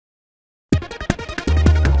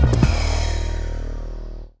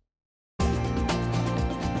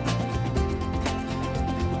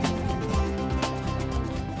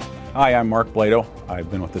Hi, I'm Mark Bloedow. I've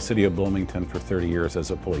been with the City of Bloomington for 30 years as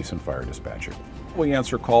a police and fire dispatcher. We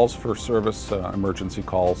answer calls for service, emergency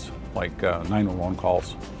calls, like 911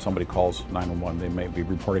 calls. Somebody calls 911, they may be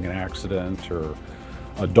reporting an accident or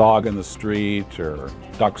a dog in the street or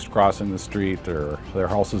ducks crossing the street or their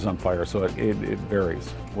house is on fire. So it varies,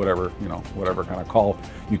 whatever kind of call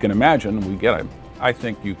you can imagine, we get it. I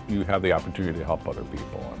think you have the opportunity to help other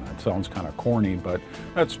people, and that sounds kind of corny, but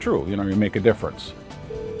that's true. You make a difference.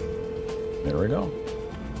 There we go.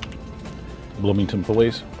 Bloomington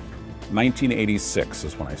Police. 1986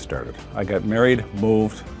 is when I started. I got married,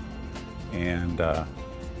 moved, and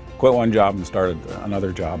quit one job and started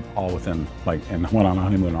another job all within, and went on a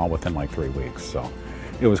honeymoon all within 3 weeks. So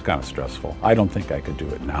it was kind of stressful. I don't think I could do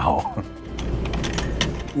it now.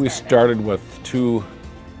 We started with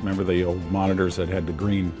remember the old monitors that had the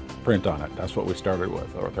green print on it? That's what we started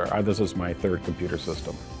with. This is my third computer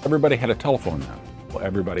system. Everybody had a telephone then. Well,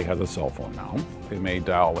 everybody has a cell phone now. They may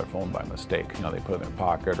dial their phone by mistake. They put it in their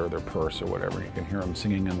pocket or their purse or whatever. You can hear them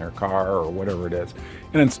singing in their car or whatever it is.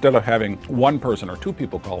 And instead of having one person or two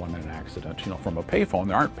people call in an accident, from a payphone,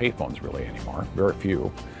 there aren't payphones really anymore, very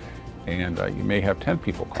few. And you may have 10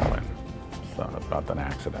 people call in about an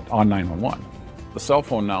accident on 911. The cell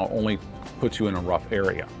phone now only puts you in a rough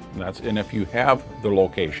area. And if you have the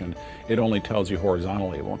location, it only tells you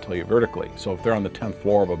horizontally, it won't tell you vertically. So if they're on the 10th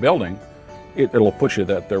floor of a building, it'll put you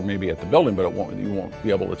that they're maybe at the building, but you won't be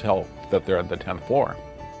able to tell that they're at the 10th floor.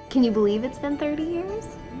 Can you believe it's been 30 years?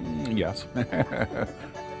 Yes.